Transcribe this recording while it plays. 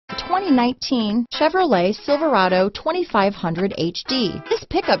2019 Chevrolet Silverado 2500 HD. This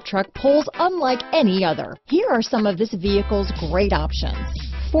pickup truck pulls unlike any other. Here are some of this vehicle's great options: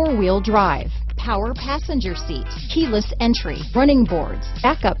 four-wheel drive, power passenger seat, keyless entry, running boards,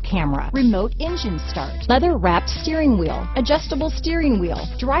 backup camera, remote engine start, leather-wrapped steering wheel, adjustable steering wheel,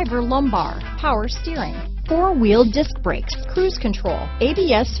 driver lumbar, power steering, four-wheel disc brakes, cruise control,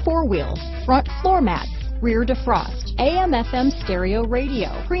 ABS four-wheel, front floor mats, rear defrost, AM/FM stereo radio,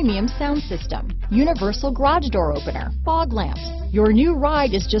 premium sound system, universal garage door opener, fog lamps. Your new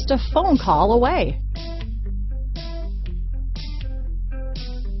ride is just a phone call away.